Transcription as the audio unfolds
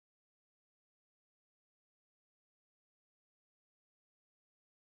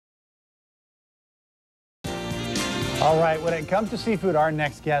All right, when it comes to seafood, our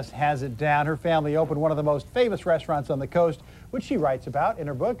next guest has it down. Her family opened one of the most famous restaurants on the coast, which she writes about in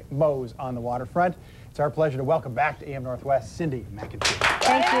her book, Moe's on the Waterfront. It's our pleasure to welcome back to AM Northwest, Cindy McEntee.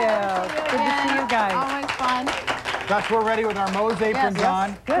 Thank you. Good to see you guys. Always fun. Josh, we're ready with our Moe's aprons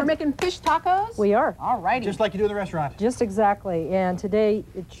on. Good. We're making fish tacos? We are. All righty. Just like you do in the restaurant. Just exactly. And today,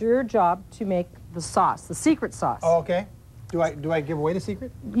 it's your job to make the sauce, the secret sauce. Oh, okay. Do I give away the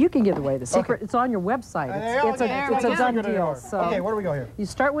secret? You can give away the secret. Okay. It's on your website. It's a done deal. So okay, where do we go here? You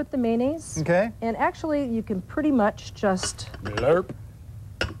start with the mayonnaise. Okay. And actually, you can pretty much just... Blurp.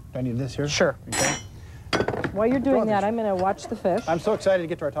 Do I need this here? Sure. Okay. While you're doing that, I'm going to watch the fish. I'm so excited to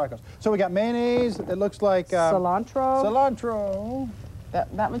get to our tacos. So we got mayonnaise. It looks like... cilantro. Cilantro.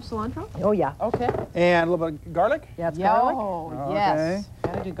 That much cilantro? Oh, yeah. Okay. And a little bit of garlic? Yeah, it's garlic. Oh, yes.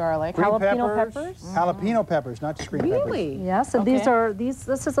 Gotta do garlic. Green Jalapeno peppers. Jalapeno peppers, not just green peppers. Really? Yes, and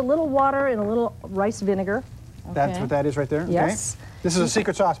this is a little water and a little rice vinegar. That's what that is right there? Yes. Okay. This is a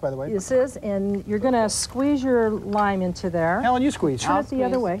secret sauce, by the way. This is, and you're going to squeeze your lime into there. Helen, you squeeze. Turn it the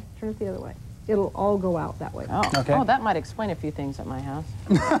other way. Turn it the other way. It'll all go out that way. Oh, okay. Oh, that might explain a few things at my house.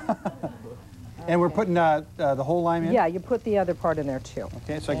 And we're putting the whole lime in? Yeah, you put the other part in there, too.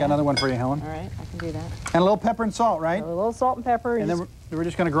 Okay, so I got another one for you, Helen. All right, I can do that. And a little pepper and salt, right? A little salt and pepper. And then we're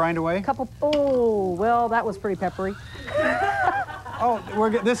just going to grind away? A couple, oh, well, that was pretty peppery.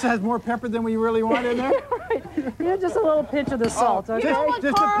 Oh, this has more pepper than we really want in there? Right. Yeah, just a little pinch of the salt, okay? You know what,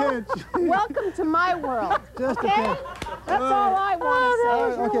 just Carl? a pinch. Welcome to my world. Just a pinch. That's all I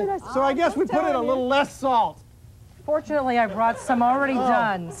want to say. Okay, really nice. so I guess we put in a little less salt. Fortunately, I brought some already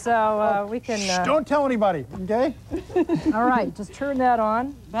done, so we can... Shh, don't tell anybody, okay? All right, just turn that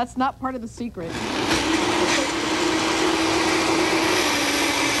on. That's not part of the secret.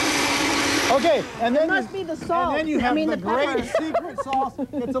 Okay, and then It must be the salt. And then you have the the great secret sauce.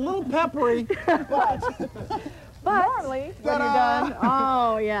 It's a little peppery, but Normally, when you're done.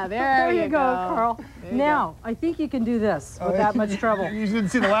 Oh, yeah, there you go, Carl. Now, I think you can do this without much trouble. You didn't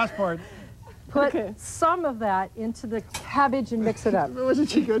see the last part. Put some of that into the cabbage and mix it up. Wasn't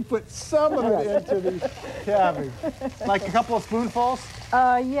she good? Put some of it into the cabbage. Like a couple of spoonfuls?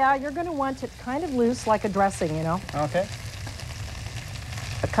 Yeah, you're going to want it kind of loose, like a dressing, you know. Okay.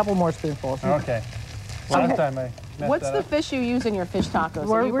 A couple more spoonfuls. Okay. Last time I messed What's that the up. fish you use in your fish tacos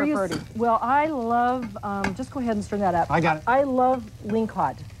that you prefer to? Well, I love, just go ahead and stir that up. I got it. I love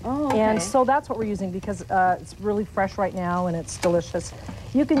lingcod. Oh, okay. And so that's what we're using because it's really fresh right now and it's delicious.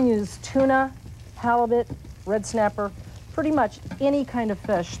 You can use tuna, halibut, red snapper, pretty much any kind of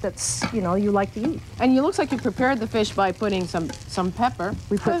fish that's, you know, you like to eat. And it looks like you prepared the fish by putting some pepper.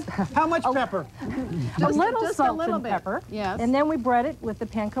 We put How much pepper? a little just salt a little and bit. pepper. Yes. And then we bread it with the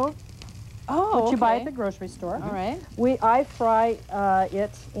panko, Oh, which you buy at the grocery store. All right. I fry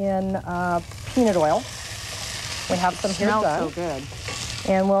it in peanut oil. We have some here Smells done. so good.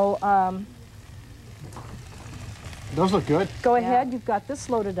 And we'll Those look good. go ahead. You've got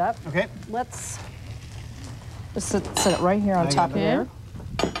this loaded up. Okay. Let's just set it right here on top of it. there.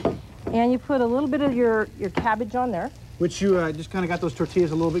 And you put a little bit of your cabbage on there. Which you just kind of got those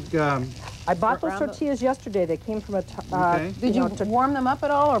tortillas a little bit... I bought those tortillas yesterday. They came from a... Okay. Did you warm them up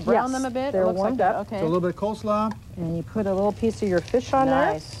at all or brown them a bit? They're It looks warmed like up. that. Okay. So a little bit of coleslaw. And you put a little piece of your fish on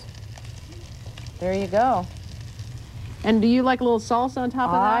Nice. There you go. And do you like a little salsa on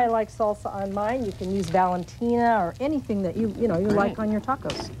top there. of that? I like salsa on mine. You can use Valentina or anything that you like on your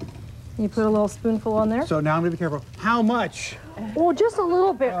tacos. You put a little spoonful on there. So now I'm going to be careful. How much? Oh, just a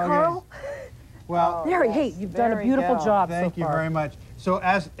little bit, Carl. Well, There, hey, you've done a There beautiful you go. job thank so you far. very much. So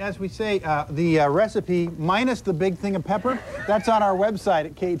as we say, the recipe minus the big thing of pepper, that's on our website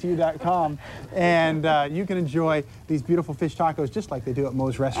at KATU.com. And you can enjoy these beautiful fish tacos just like they do at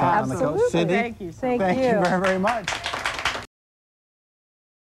Moe's Restaurant on the coast. Absolutely. Cindy, Thank you. Thank thank you you. very, very much.